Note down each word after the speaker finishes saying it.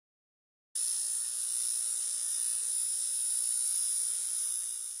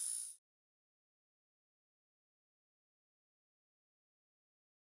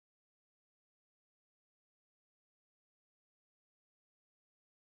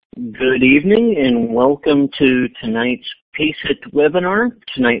Good evening and welcome to tonight's PaceIT webinar.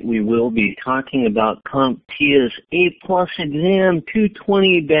 Tonight we will be talking about CompTIA's A+ exam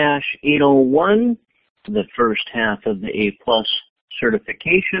 220-801, the first half of the A+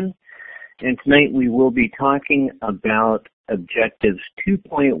 certification. And tonight we will be talking about objectives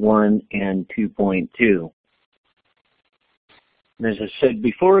 2.1 and 2.2. As I said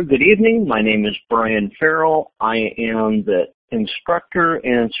before, good evening. My name is Brian Ferrill. I am the instructor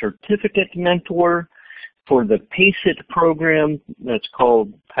and certificate mentor for the PaceIT program that's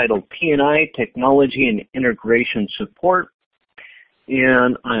titled P&I, Technology and Integration Support.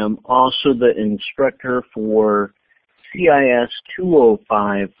 And I am also the instructor for CIS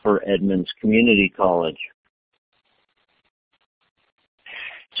 205 for Edmonds Community College.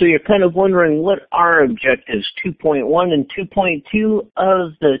 So you're kind of wondering, what are objectives 2.1 and 2.2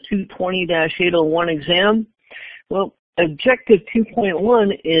 of the 220-801 exam? Well, Objective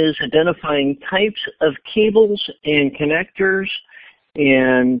 2.1 is identifying types of cables and connectors,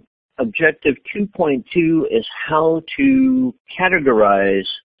 and Objective 2.2 is how to categorize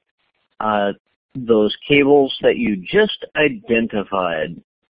those cables that you just identified.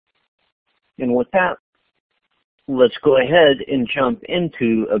 And with that, let's go ahead and jump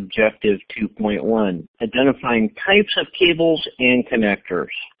into Objective 2.1, identifying types of cables and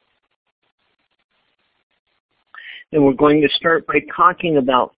connectors. And we're going to start by talking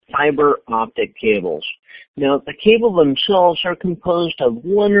about fiber optic cables. Now, the cable themselves are composed of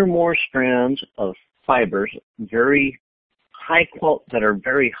one or more strands of fibers that are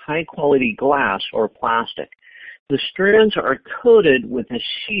very high quality glass or plastic. The strands are coated with a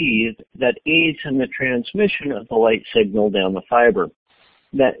sheath that aids in the transmission of the light signal down the fiber.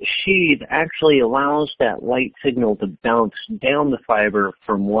 That sheath actually allows that light signal to bounce down the fiber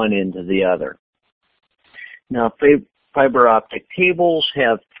from one end to the other. Now, fiber optic cables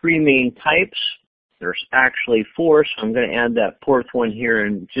have three main types. There's actually four, so I'm going to add that fourth one here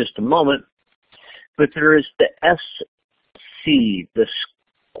in just a moment. But there is the SC, the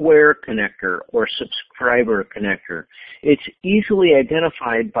square connector or subscriber connector. It's easily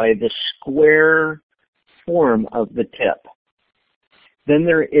identified by the square form of the tip. Then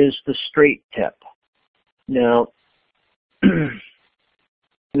there is the straight tip. Now,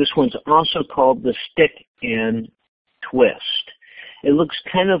 this one's also called the stick and twist. It looks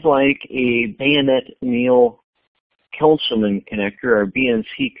kind of like a bayonet Neil Kelselman connector or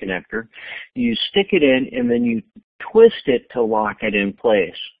BNC connector. You stick it in and then you twist it to lock it in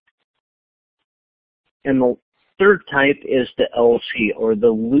place. And the third type is the LC, or the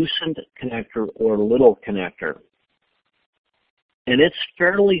lucent connector or little connector. And it's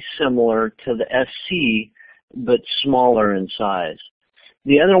fairly similar to the SC, but smaller in size.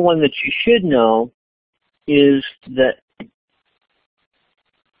 The other one that you should know is the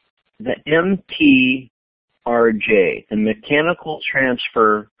MTRJ, the Mechanical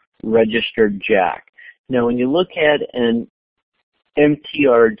Transfer Registered Jack. Now, when you look at an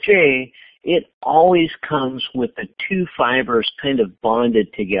MTRJ, it always comes with the two fibers kind of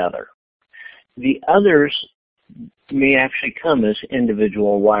bonded together. The others may actually come as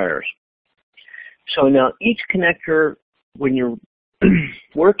individual wires. So now each connector, when you're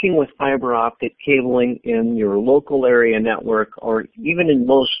working with fiber optic cabling in your local area network, or even in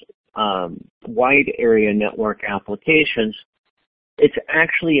most wide area network applications, it's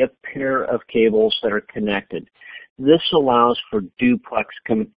actually a pair of cables that are connected. This allows for duplex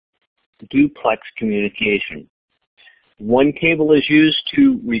communication. One cable is used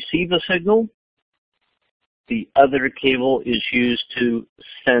to receive a signal. The other cable is used to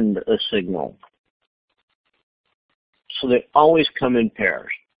send a signal. So they always come in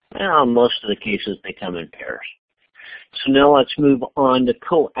pairs. Well, most of the cases they come in pairs. So now let's move on to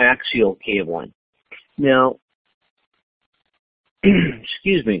coaxial cabling. Now,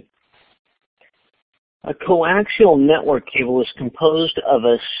 excuse me. A coaxial network cable is composed of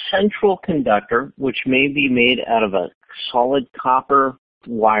a central conductor, which may be made out of a solid copper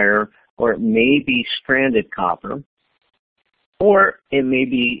wire, or it may be stranded copper, or it may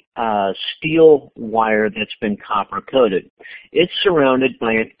be a steel wire that's been copper coated. It's surrounded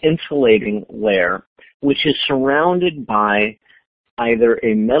by an insulating layer, which is surrounded by either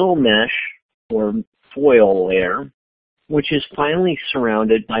a metal mesh or foil layer, which is finally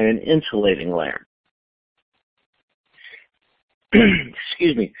surrounded by an insulating layer.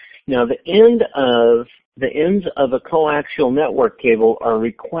 Excuse me. Now, the ends of a coaxial network cable are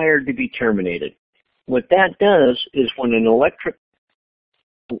required to be terminated. What that does is when an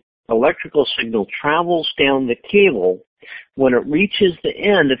electrical signal travels down the cable, When it reaches the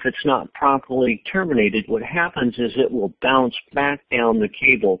end, if it's not properly terminated, what happens is it will bounce back down the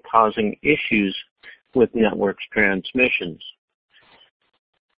cable, causing issues with network transmissions.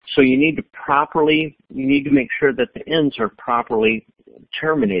 So you need to make sure that the ends are properly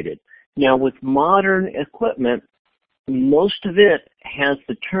terminated. Now with modern equipment, most of it has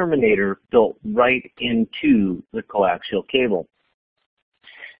the terminator built right into the coaxial cable.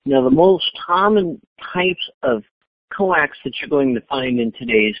 Now the most common types of coax that you're going to find in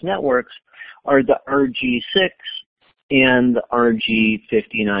today's networks are the RG6 and the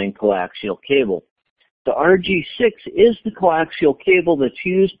RG59 coaxial cable. The RG6 is the coaxial cable that's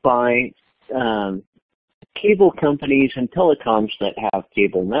used by cable companies and telecoms that have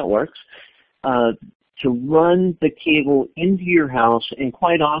cable networks to run the cable into your house, and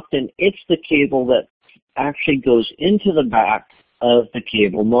quite often it's the cable that actually goes into the back of the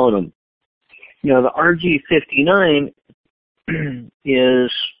cable modem. Now the RG59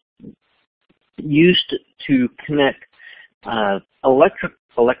 is used to connect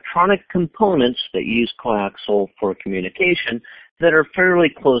electronic components that use coaxial for communication that are fairly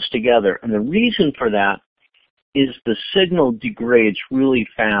close together. And the reason for that is the signal degrades really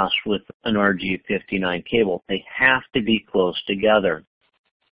fast with an RG59 cable. They have to be close together.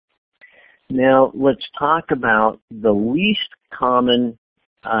 Now let's talk about the least common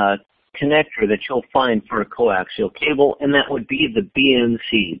connector that you'll find for a coaxial cable, and that would be the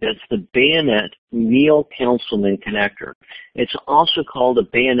BNC. That's the bayonet Neil Councilman connector. It's also called a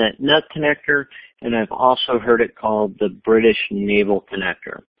bayonet nut connector, and I've also heard it called the British naval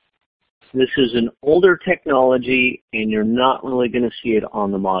connector. This is an older technology, and you're not really going to see it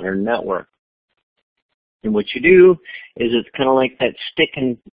on the modern network. And what you do is it's kind of like that stick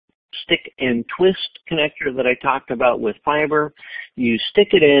and twist connector that I talked about with fiber. You stick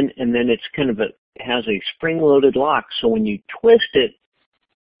it in, and then it's kind of it has a spring-loaded lock. So when you twist it,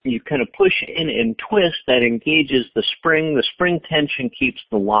 you kind of push in and twist. That engages the spring. The spring tension keeps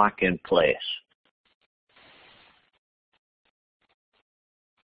the lock in place.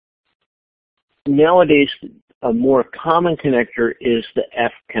 Nowadays, a more common connector is the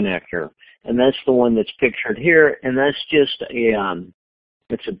F connector, and that's the one that's pictured here. And that's just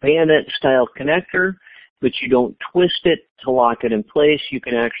it's a bayonet style connector, but you don't twist it to lock it in place. You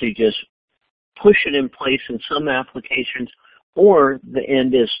can actually just push it in place in some applications, or the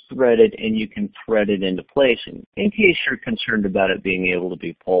end is threaded and you can thread it into place in case you're concerned about it being able to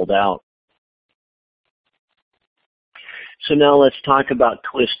be pulled out. So now let's talk about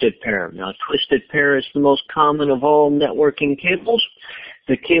twisted pair. Now twisted pair is the most common of all networking cables.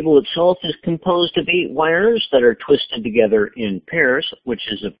 The cable itself is composed of 8 wires that are twisted together in pairs, which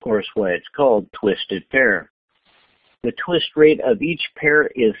is of course why it's called twisted pair. The twist rate of each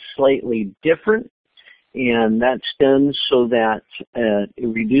pair is slightly different, and that's done so that it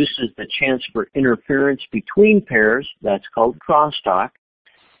reduces the chance for interference between pairs. That's called crosstalk.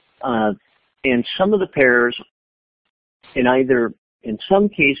 And some of the pairs, in some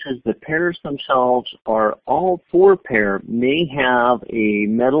cases, the pairs themselves are all 4 pair may have a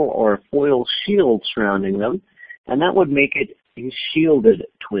metal or foil shield surrounding them, and that would make it a shielded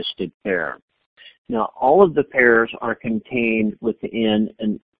twisted pair. Now, all of the pairs are contained within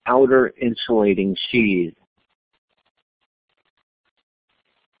an outer insulating sheath.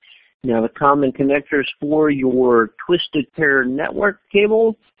 Now, the common connectors for your twisted pair network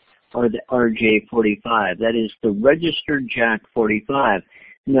cable are the RJ45. That is the registered jack 45.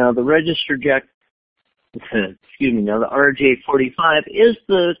 Now the registered jack, now the RJ45 is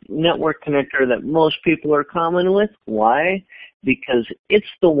the network connector that most people are common with. Why? Because it's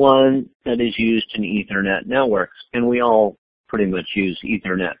the one that is used in Ethernet networks, and we all pretty much use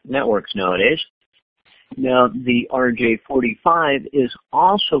Ethernet networks nowadays. Now the RJ45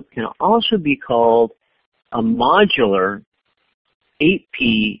 can also be called a modular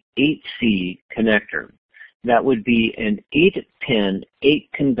 8P 8C connector. That would be an 8-pin,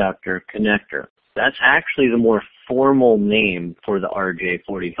 8-conductor connector. That's actually the more formal name for the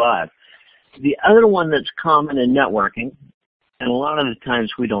RJ45. The other one that's common in networking, and a lot of the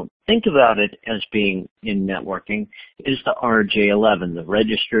times we don't think about it as being in networking, is the RJ11, the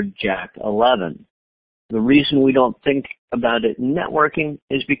registered jack 11. The reason we don't think about it in networking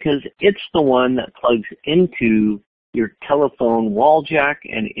is because it's the one that plugs into your telephone wall jack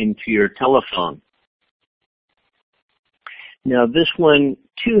and into your telephone. Now this one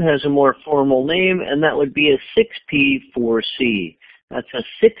too has a more formal name, and that would be a 6P4C. That's a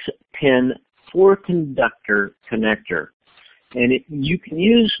 6-pin 4-conductor connector. And you can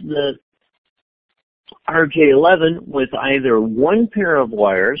use the RJ11 with either one pair of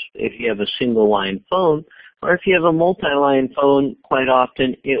wires, if you have a single line phone, or if you have a multi-line phone, quite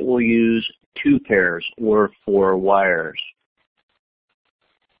often it will use two pairs or four wires.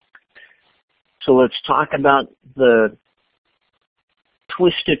 So let's talk about the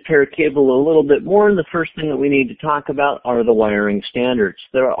twisted pair cable a little bit more. And the first thing that we need to talk about are the wiring standards.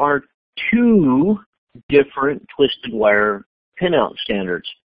 There are two different twisted wire pinout standards,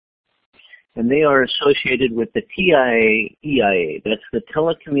 and they are associated with the TIA EIA. That's the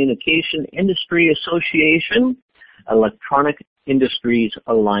Telecommunication Industry Association Electronic Industries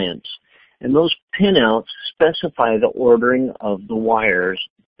Alliance. And those pinouts specify the ordering of the wires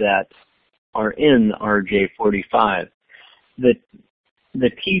that are in RJ45. The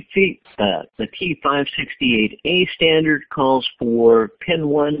T568A standard calls for pin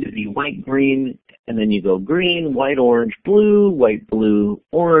 1 to be white, green, and then you go green, white, orange, blue, white, blue,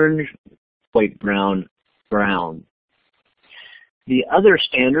 orange, white, brown, brown. The other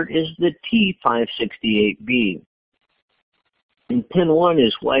standard is the T568B. And pin 1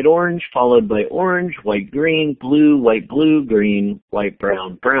 is white, orange, followed by orange, white, green, white, blue, green, white,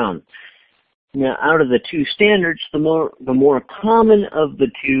 brown, brown. Now, out of the two standards, the more common of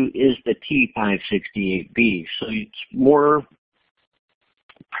the two is the T568B. So it's more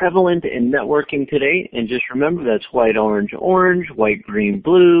prevalent in networking today. And just remember, that's white, orange, orange, white, green,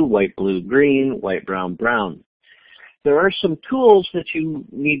 blue, green, white, brown, brown. There are some tools that you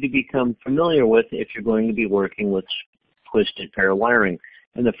need to become familiar with if you're going to be working with twisted pair wiring.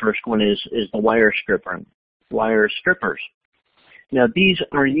 And the first one is the wire strippers. Now, these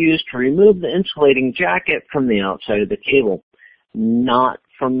are used to remove the insulating jacket from the outside of the cable, not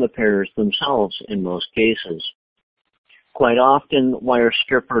from the pairs themselves in most cases. Quite often, wire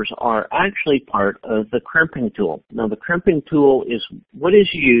strippers are actually part of the crimping tool. Now, the crimping tool is what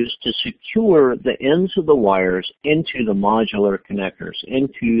is used to secure the ends of the wires into the modular connectors,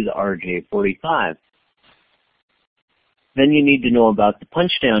 into the RJ45. Then you need to know about the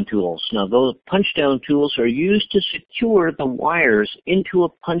punch-down tools. Now, those punch-down tools are used to secure the wires into a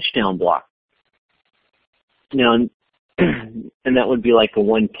punch-down block. Now, and that would be like a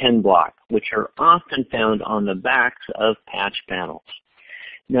 110 block, which are often found on the backs of patch panels.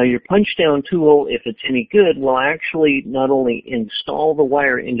 Now, your punch-down tool, if it's any good, will actually not only install the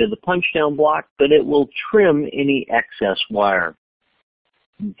wire into the punch-down block, but it will trim any excess wire.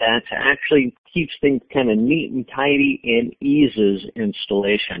 That actually keeps things kind of neat and tidy and eases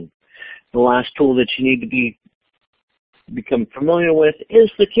installation. The last tool that you need to become familiar with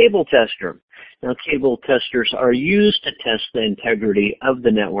is the cable tester. Now, cable testers are used to test the integrity of the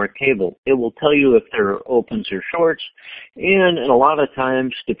network cable. It will tell you if there are opens or shorts, and a lot of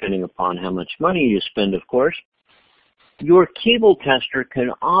times, depending upon how much money you spend, of course, your cable tester can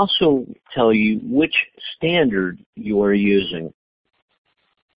also tell you which standard you are using.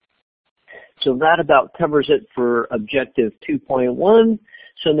 So that about covers it for Objective 2.1.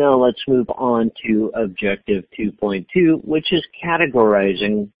 So now let's move on to Objective 2.2, which is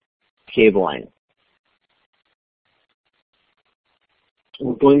categorizing cabling.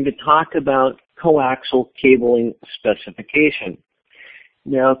 We're going to talk about coaxial cabling specification.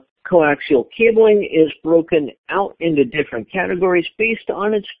 Now, coaxial cabling is broken out into different categories based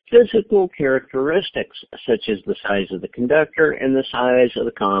on its physical characteristics, such as the size of the conductor and the size of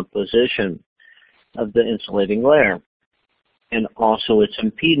the composition of the insulating layer, and also its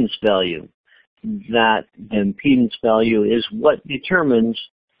impedance value. That impedance value is what determines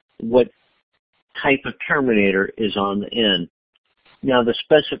what type of terminator is on the end. Now, the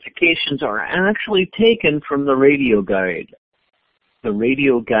specifications are actually taken from the radio guide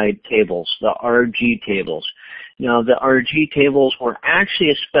tables, the RG tables. Now, the RG tables were actually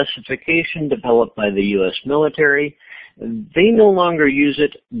a specification developed by the U.S. military. They no longer use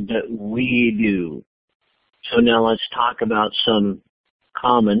it, but we do. So now let's talk about some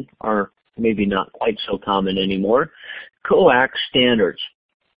common, or maybe not quite so common anymore, coax standards.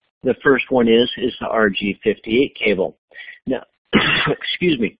 The first one is the RG58 cable. Now,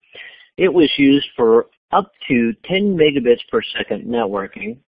 excuse me, it was used for up to 10 megabits per second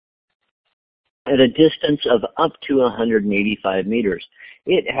networking at a distance of up to 185 meters.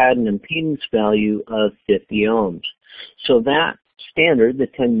 It had an impedance value of 50 ohms. So that standard, the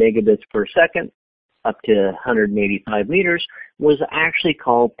 10 megabits per second, up to 185 meters, was actually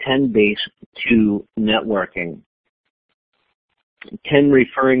called 10 base 2 networking. 10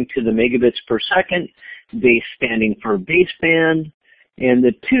 referring to the megabits per second, base standing for baseband, and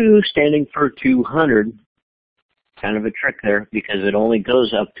the 2 standing for 200. Kind of a trick there because it only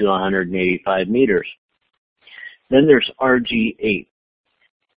goes up to 185 meters. Then there's RG8.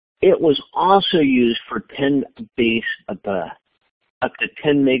 It was also used for 10 base up to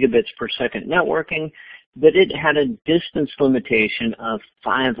 10 megabits per second networking, but it had a distance limitation of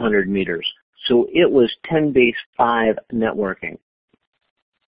 500 meters. So it was 10 base 5 networking.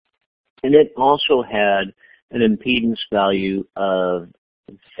 And it also had an impedance value of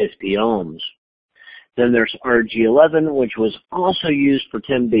 50 ohms. Then there's RG11, which was also used for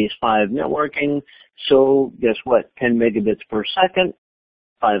 10 base 5 networking. So guess what? 10 megabits per second,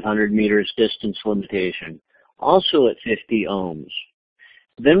 500 meters distance limitation, also at 50 ohms.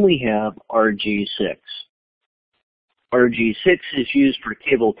 Then we have RG6. RG6 is used for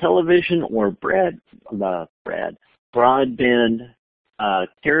cable television or broadband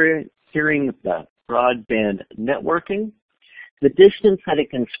carrying the broadband networking. The distance that it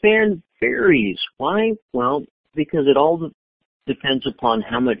can span varies. Why? Well, because it all depends upon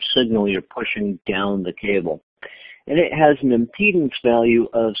how much signal you're pushing down the cable. And it has an impedance value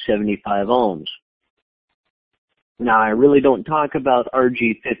of 75 ohms. Now, I really don't talk about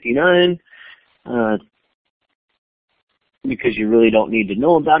RG59 because you really don't need to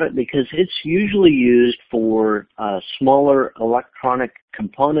know about it, because it's usually used for smaller electronic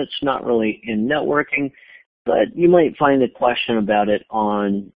components, not really in networking, but you might find a question about it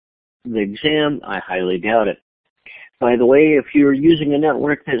on the exam. I highly doubt it. By the way, if you're using a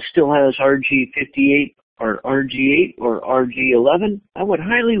network that still has RG58 or RG8 or RG11, I would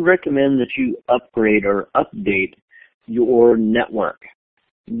highly recommend that you upgrade or update your network.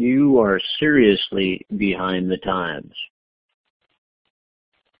 You are seriously behind the times.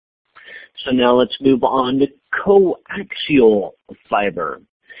 So now let's move on to coaxial fiber.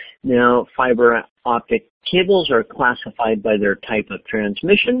 Now, fiber optic cables are classified by their type of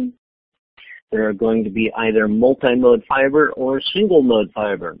transmission. There are going to be either multi-mode fiber or single-mode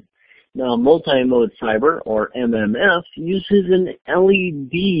fiber. Now, multi-mode fiber, or MMF, uses an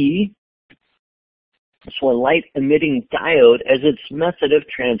LED, so a light-emitting diode, as its method of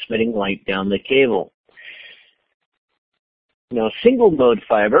transmitting light down the cable. Now, single-mode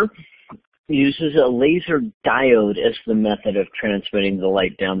fiber uses a laser diode as the method of transmitting the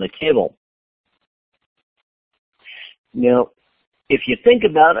light down the cable. Now, if you think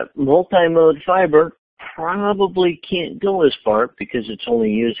about it, multi-mode fiber probably can't go as far because it's only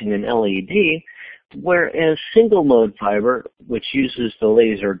using an LED, whereas single-mode fiber, which uses the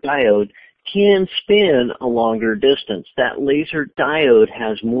laser diode, can span a longer distance. That laser diode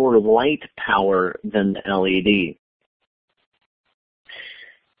has more light power than the LED.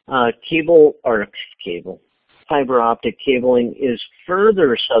 Fiber optic cabling is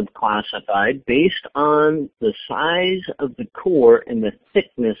further subclassified based on the size of the core and the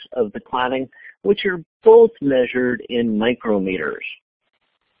thickness of the cladding, which are both measured in micrometers.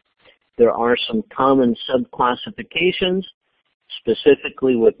 There are some common subclassifications,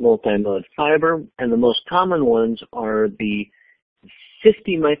 specifically with multi-mode fiber, and the most common ones are the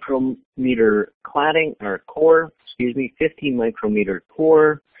 50 micrometer cladding, or core, 50 micrometer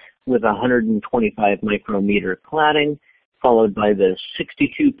core with 125 micrometer cladding, followed by the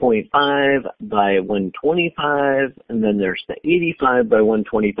 62.5 by 125, and then there's the 85 by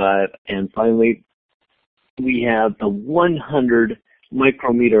 125, and finally we have the 100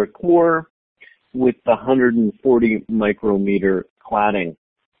 micrometer core with the 140 micrometer cladding.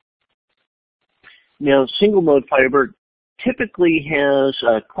 Now, single mode fiber typically has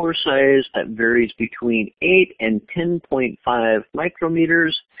a core size that varies between 8 and 10.5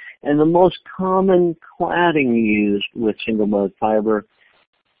 micrometers, and the most common cladding used with single mode fiber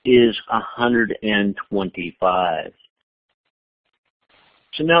is 125.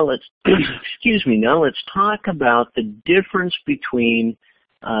 So now let's, now let's talk about the difference between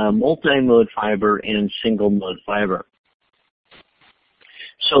multi-mode fiber and single mode fiber.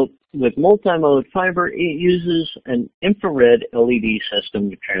 So with multi-mode fiber, it uses an infrared LED system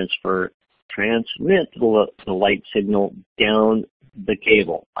to transmit the light signal down the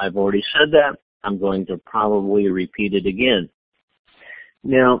cable. I've already said that. I'm going to probably repeat it again.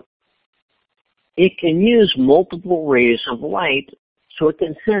 Now, it can use multiple rays of light, so it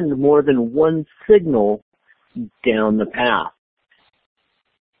can send more than one signal down the path.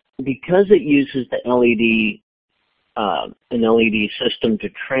 Because it uses the an LED system to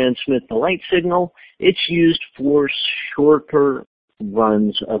transmit the light signal, it's used for shorter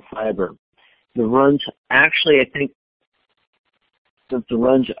runs of fiber. The runs actually, I think that the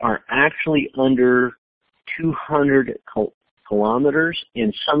runs are actually under 200 kilometers.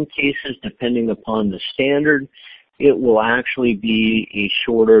 In some cases, depending upon the standard, it will actually be a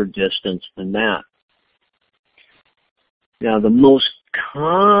shorter distance than that. Now, the most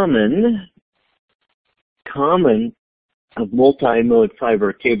common of multi-mode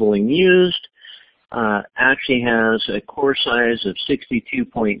fiber cabling used. Actually has a core size of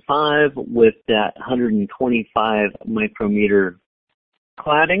 62.5 with that 125 micrometer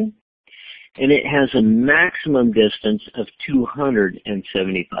cladding, and it has a maximum distance of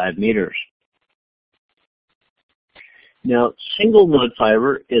 275 meters. Now, single mode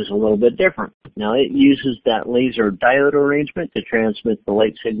fiber is a little bit different. Now, it uses that laser diode arrangement to transmit the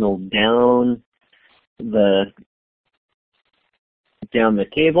light signal down the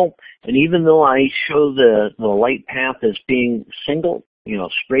cable, and even though I show the light path as being single,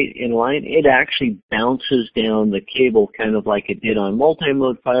 straight in line, it actually bounces down the cable kind of like it did on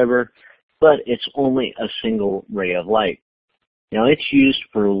multi-mode fiber, but it's only a single ray of light. Now, it's used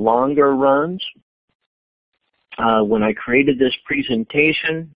for longer runs. When I created this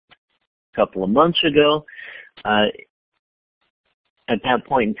presentation a couple of months ago, at that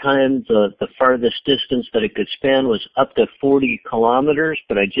point in time, the farthest distance that it could span was up to 40 kilometers,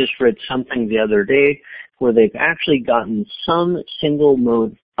 but I just read something the other day where they've actually gotten some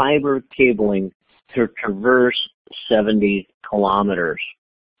single-mode fiber cabling to traverse 70 kilometers.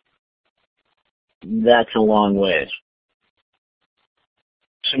 That's a long ways.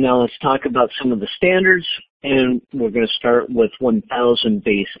 So now let's talk about some of the standards, and we're going to start with 1000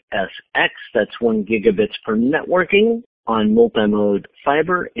 base SX, that's 1 gigabits per networking on multi-mode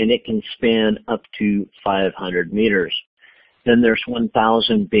fiber, and it can span up to 500 meters. Then there's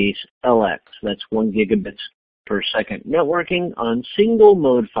 1000 base LX, that's 1 gigabits per second networking on single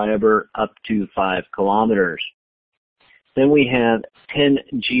mode fiber up to 5 kilometers. Then we have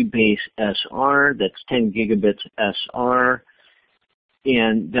 10G base SR, that's 10 gigabits SR,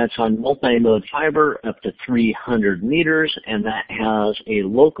 and that's on multi-mode fiber up to 300 meters, and that has a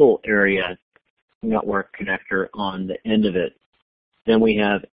local area network connector on the end of it. Then we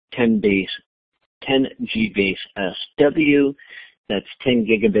have 10G base SW, that's 10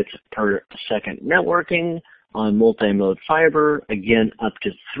 gigabits per second networking on multi-mode fiber, again up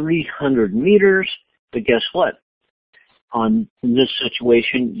to 300 meters, but guess what? In this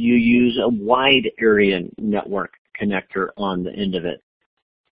situation, you use a wide area network connector on the end of it.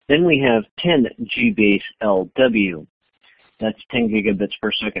 Then we have 10G base LW. That's 10 gigabits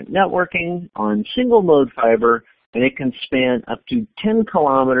per second networking on single mode fiber, and it can span up to 10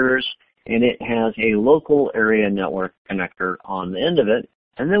 kilometers, and it has a local area network connector on the end of it.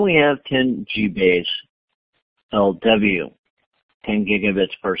 And then we have 10G base LW, 10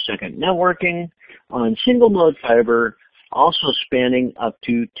 gigabits per second networking on single mode fiber, also spanning up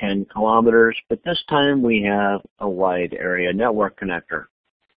to 10 kilometers, but this time we have a wide area network connector.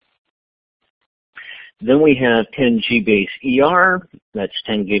 Then we have 10G base ER, that's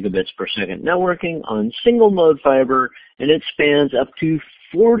 10 gigabits per second networking on single mode fiber, and it spans up to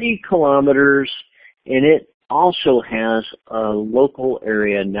 40 kilometers, and it also has a local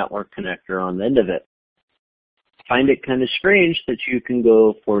area network connector on the end of it. Find it kind of strange that you can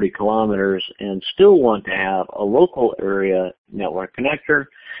go 40 kilometers and still want to have a local area network connector.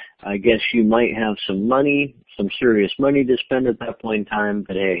 I guess you might have some money, some serious money to spend at that point in time,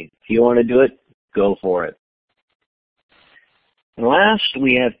 but hey, if you want to do it, go for it. And last,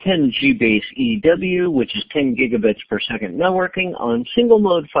 we have 10G base EW, which is 10 gigabits per second networking on single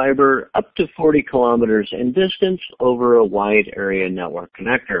mode fiber up to 40 kilometers in distance over a wide area network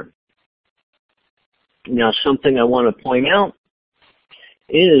connector. Now, something I want to point out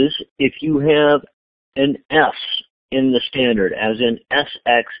is if you have an S in the standard, as in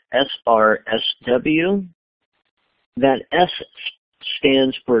SX, SR, SW, that S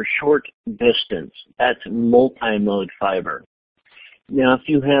stands for short distance. That's multi-mode fiber. Now, if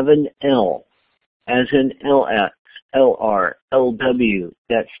you have an L, as in LX, LR, LW,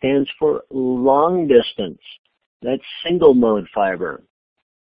 that stands for long distance. That's single mode fiber.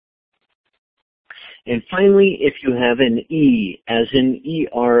 And finally, if you have an E, as in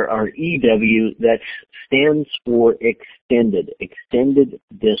ER or EW, that stands for extended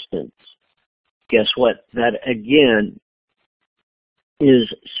distance. Guess what? That again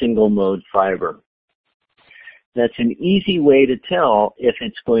is single mode fiber. That's an easy way to tell if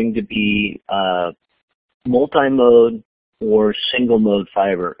it's going to be multi-mode or single mode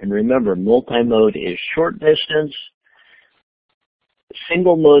fiber. And remember, multi-mode is short distance.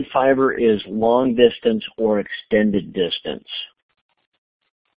 Single mode fiber is long distance or extended distance.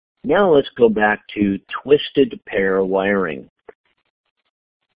 Now let's go back to twisted pair wiring.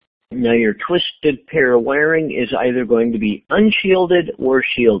 Now your twisted pair wiring is either going to be unshielded or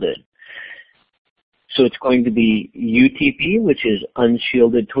shielded. So it's going to be UTP, which is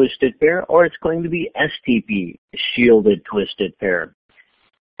unshielded twisted pair, or it's going to be STP, shielded twisted pair.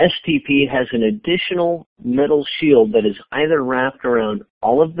 STP has an additional metal shield that is either wrapped around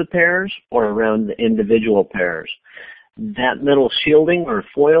all of the pairs or around the individual pairs. That metal shielding or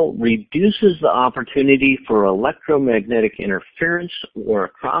foil reduces the opportunity for electromagnetic interference or a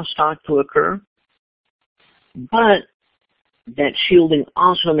crosstalk to occur, but that shielding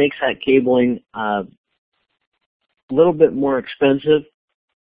also makes that cabling a little bit more expensive,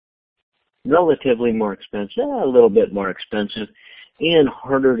 relatively more expensive, a little bit more expensive, and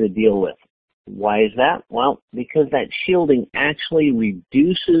harder to deal with. Why is that? Well, because that shielding actually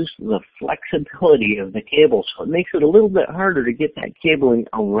reduces the flexibility of the cable, so it makes it a little bit harder to get that cabling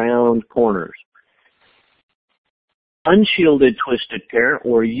around corners. Unshielded twisted pair,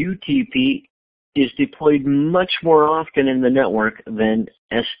 or UTP, is deployed much more often in the network than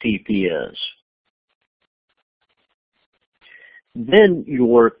STP is. Then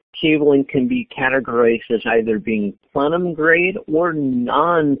your cabling can be categorized as either being plenum grade or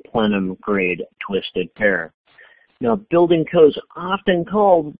non-plenum grade twisted pair. Now, building codes often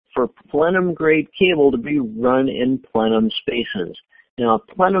call for plenum grade cable to be run in plenum spaces. Now, a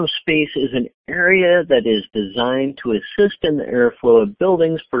plenum space is an area that is designed to assist in the airflow of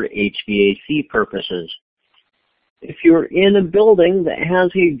buildings for HVAC purposes. If you're in a building that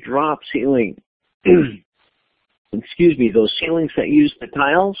has a drop ceiling, excuse me, those ceilings that use the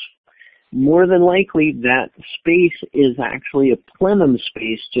tiles, more than likely that space is actually a plenum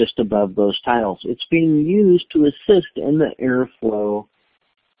space just above those tiles. It's being used to assist in the airflow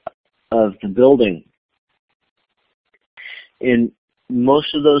of the building. In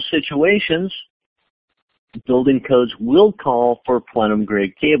most of those situations, building codes will call for plenum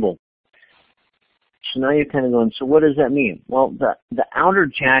grade cable. So now you're kind of going, so what does that mean? Well, the outer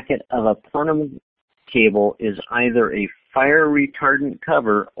jacket of a plenum cable is either a fire retardant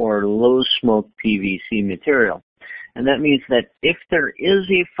cover or low smoke PVC material. And that means that if there is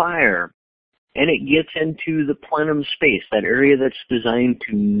a fire and it gets into the plenum space, that area that's designed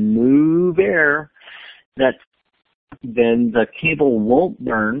to move air, then the cable won't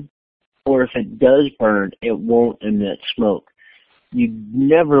burn, or if it does burn, it won't emit smoke. You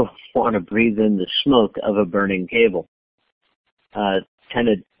never want to breathe in the smoke of a burning cable. Kind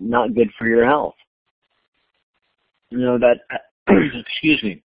of not good for your health. You know, that, excuse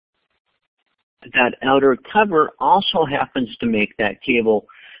me, that outer cover also happens to make that cable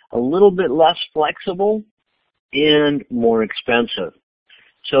a little bit less flexible and more expensive.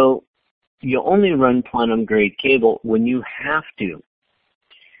 So you only run plenum grade cable when you have to.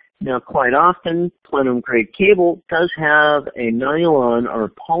 Now, quite often, plenum grade cable does have a nylon or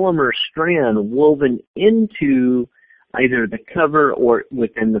polymer strand woven into either the cover or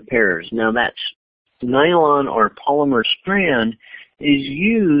within the pairs. Now, that's nylon or polymer strand is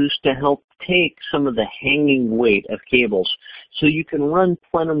used to help take some of the hanging weight of cables. So you can run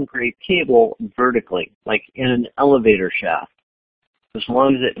plenum grade cable vertically, like in an elevator shaft, as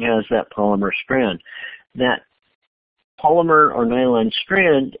long as it has that polymer strand. That polymer or nylon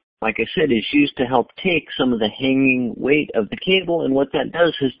strand, like I said, is used to help take some of the hanging weight of the cable, and what that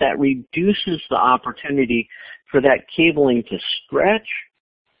does is that reduces the opportunity for that cabling to stretch.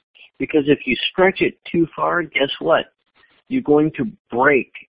 Because if you stretch it too far, guess what? You're going to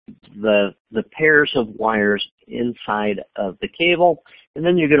break the pairs of wires inside of the cable, and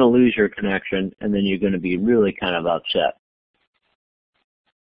then you're going to lose your connection, and then you're going to be really kind of upset.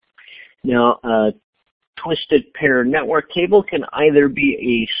 Now, a twisted pair network cable can either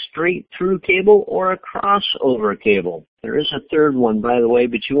be a straight through cable or a crossover cable. There is a third one, by the way,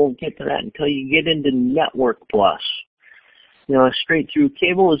 but you won't get to that until you get into Network Plus. Now, a straight-through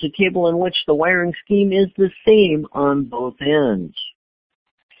cable is a cable in which the wiring scheme is the same on both ends.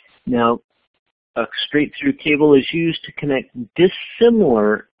 Now, a straight-through cable is used to connect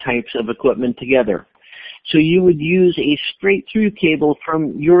dissimilar types of equipment together. So you would use a straight-through cable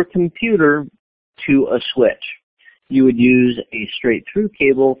from your computer to a switch. You would use a straight-through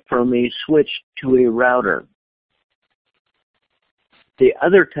cable from a switch to a router. The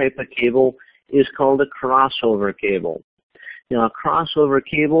other type of cable is called a crossover cable. Now, a crossover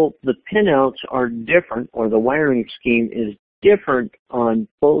cable, the pinouts are different, or the wiring scheme is different on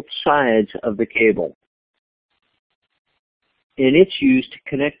both sides of the cable. And it's used to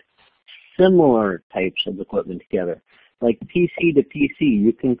connect similar types of equipment together. Like PC to PC,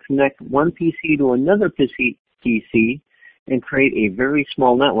 you can connect one PC to another PC and create a very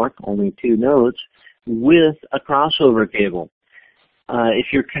small network, only 2 nodes, with a crossover cable. If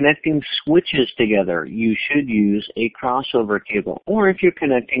you're connecting switches together, you should use a crossover cable. Or if you're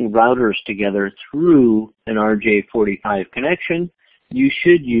connecting routers together through an RJ45 connection, you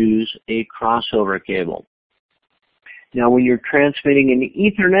should use a crossover cable. Now when you're transmitting in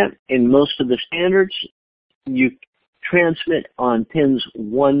Ethernet, in most of the standards, you transmit on pins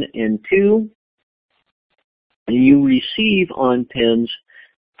 1 and 2, and you receive on pins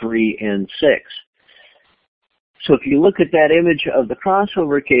 3 and 6. So if you look at that image of the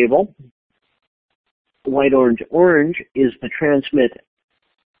crossover cable, white, orange, orange is the transmit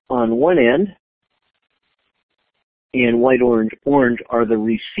on one end, and white, orange, orange are the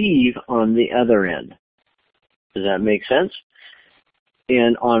receive on the other end. Does that make sense?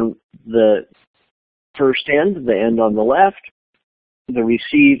 And on the first end, the end on the left, the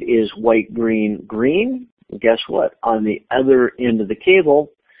receive is white, green, green. Guess what? On the other end of the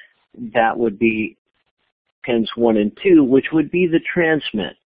cable, that would be pins 1 and 2, which would be the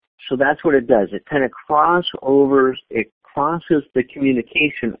transmit. So that's what it does. It kind of it crosses the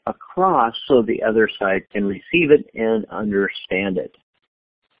communication across so the other side can receive it and understand it.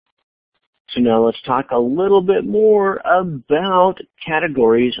 So now let's talk a little bit more about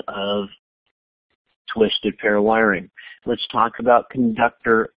categories of twisted pair wiring. Let's talk about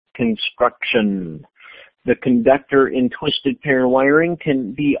conductor construction. The conductor in twisted pair wiring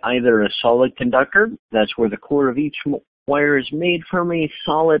can be either a solid conductor, that's where the core of each wire is made from a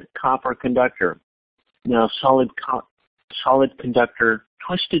solid copper conductor. Now solid conductor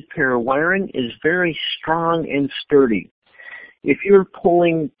twisted pair wiring is very strong and sturdy. If you're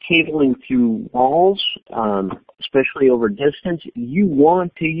pulling cabling through walls, especially over distance, you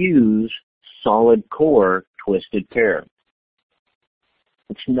want to use solid core twisted pair.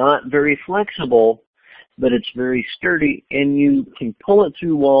 It's not very flexible, but it's very sturdy, and you can pull it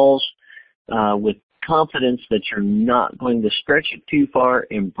through walls with confidence that you're not going to stretch it too far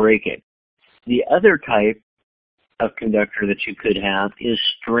and break it. The other type of conductor that you could have is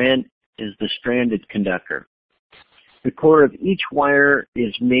the stranded conductor. The core of each wire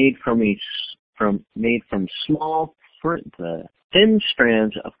is made from small, thin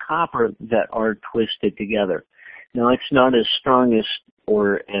strands of copper that are twisted together. Now, it's not as strong as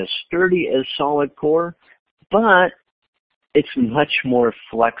or as sturdy as solid core, but it's much more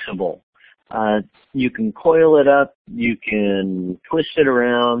flexible. You can coil it up, you can twist it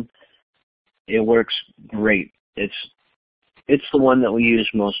around. It works great. It's the one that we use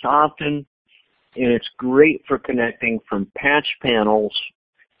most often, and it's great for connecting from patch panels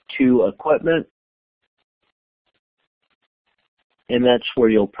to equipment, and that's where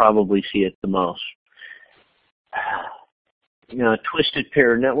you'll probably see it the most. Now, twisted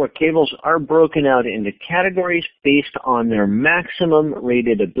pair network cables are broken out into categories based on their maximum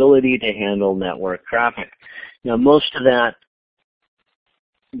rated ability to handle network traffic. Now, most of that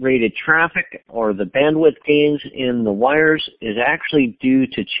rated traffic or the bandwidth gains in the wires is actually due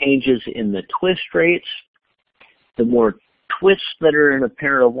to changes in the twist rates. The more twists that are in a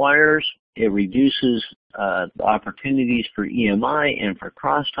pair of wires, it reduces the opportunities for EMI and for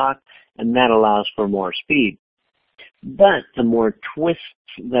crosstalk, and that allows for more speed. But the more twists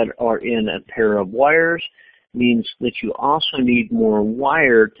that are in a pair of wires means that you also need more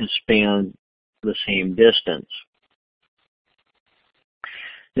wire to span the same distance.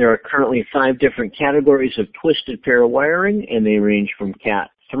 There are currently 5 different categories of twisted pair wiring, and they range from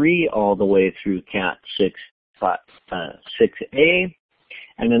Cat 3 all the way through Cat 6A.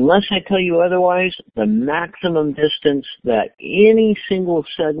 And unless I tell you otherwise, the maximum distance that any single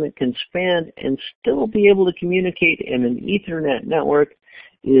segment can span and still be able to communicate in an Ethernet network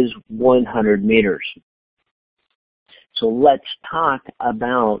is 100 meters. So let's talk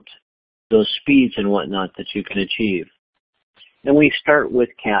about those speeds and whatnot that you can achieve. And we start with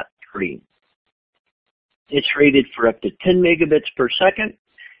Cat 3. It's rated for up to 10 megabits per second,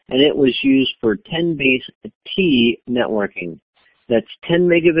 and it was used for 10 base T networking. That's 10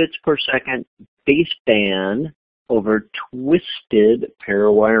 megabits per second baseband over twisted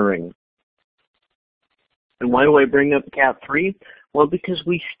pair wiring. And why do I bring up Cat 3? Well, because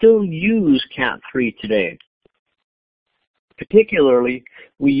we still use Cat 3 today. Particularly,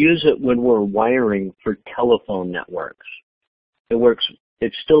 we use it when we're wiring for telephone networks.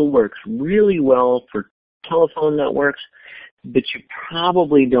 It still works really well for telephone networks, but you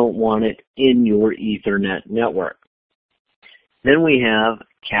probably don't want it in your Ethernet network. Then we have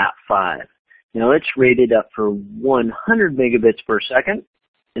Cat 5. Now it's rated up for 100 megabits per second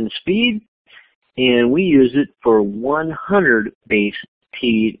in speed, and we use it for 100 base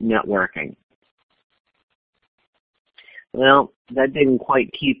T networking. Well, that didn't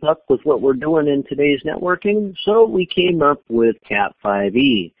quite keep up with what we're doing in today's networking, so we came up with Cat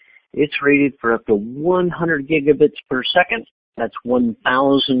 5e. It's rated for up to 100 gigabits per second. That's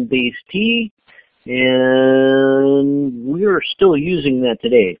 1,000 base T, and we're still using that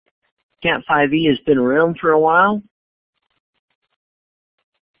today. Cat 5e has been around for a while,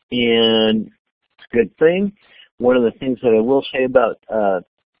 and it's a good thing. One of the things that I will say about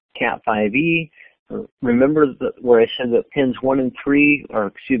Cat 5e, remember where I said that pins 1 and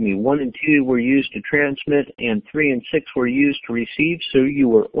 2 were used to transmit and 3 and 6 were used to receive, so you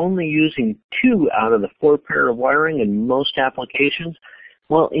were only using 2 out of the 4 pair of wiring in most applications.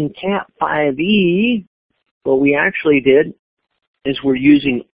 Well, in Cat 5e, what we actually did is we're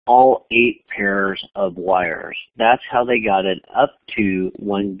using all 8 pairs of wires. That's how they got it up to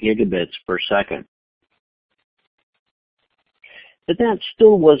 1 gigabits per second. But that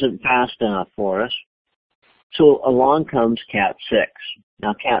still wasn't fast enough for us. So along comes Cat 6.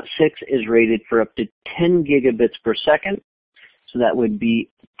 Now Cat 6 is rated for up to 10 gigabits per second. So that would be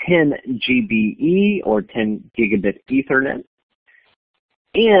 10 GBE or 10 gigabit Ethernet.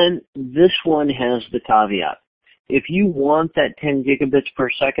 And this one has the caveat. If you want that 10 gigabits per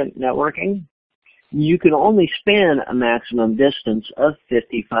second networking, you can only span a maximum distance of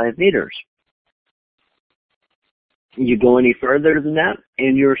 55 meters. You go any further than that,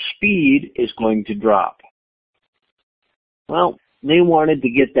 and your speed is going to drop. Well, they wanted to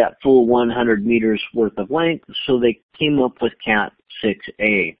get that full 100 meters worth of length, so they came up with Cat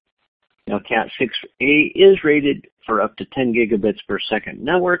 6A. Now, Cat 6A is rated for up to 10 gigabits per second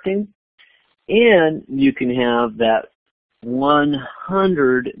networking, and you can have that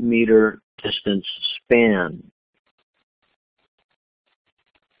 100 meter distance span.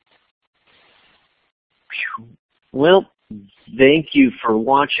 Well, thank you for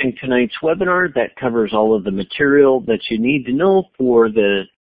watching tonight's webinar. That covers all of the material that you need to know for the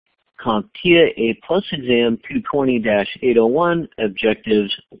CompTIA A+ exam 220-801,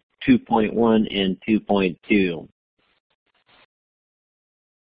 objectives 2.1 and 2.2.